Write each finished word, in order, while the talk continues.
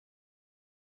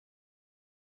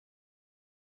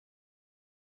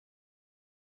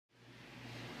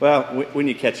Well, when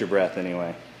you catch your breath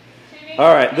anyway.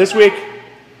 All right, this week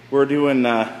we're doing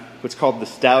what's called the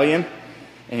Stallion,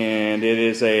 and it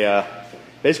is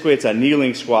basically it's a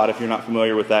kneeling squat. If you're not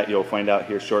familiar with that, you'll find out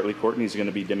here shortly. Courtney's going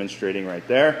to be demonstrating right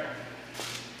there.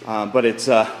 But it's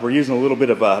we're using a little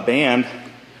bit of a band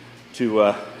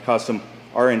to cause some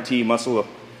RNT muscle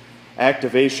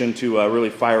activation to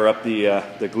really fire up the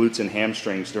glutes and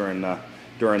hamstrings during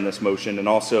this motion, and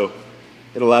also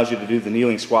it allows you to do the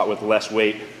kneeling squat with less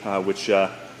weight, which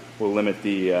will limit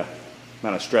the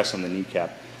amount of stress on the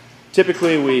kneecap.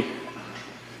 Typically, we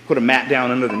put a mat down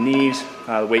under the knees.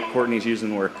 The weight Courtney's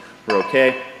using, we're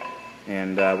okay,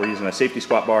 and we're using a safety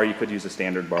squat bar. You could use a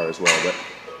standard bar as well, but.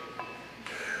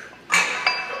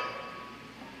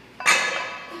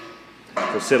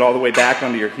 So sit all the way back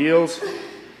onto your heels,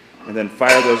 and then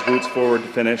fire those glutes forward to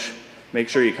finish. Make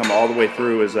sure you come all the way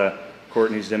through as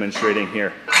Courtney's demonstrating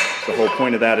here. The whole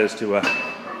point of that is to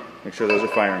make sure those are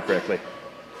firing correctly.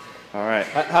 All right.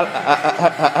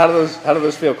 How do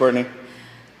those feel, Courtney?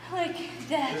 Like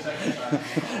dead.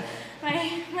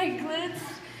 my glutes,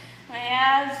 my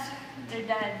abs, they're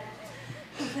dead.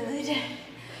 Completely dead.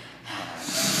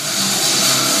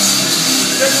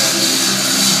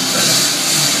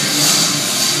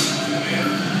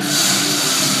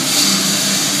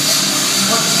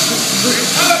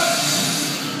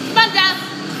 Come down.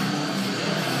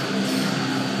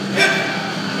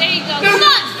 There you go. Come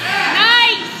on.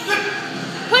 Nice.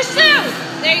 Push through.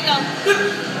 There you go.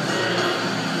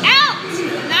 Out.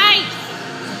 Nice.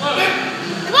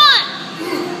 Come on.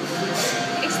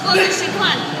 Explosion. Come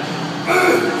on.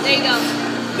 There you go.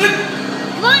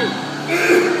 Come on.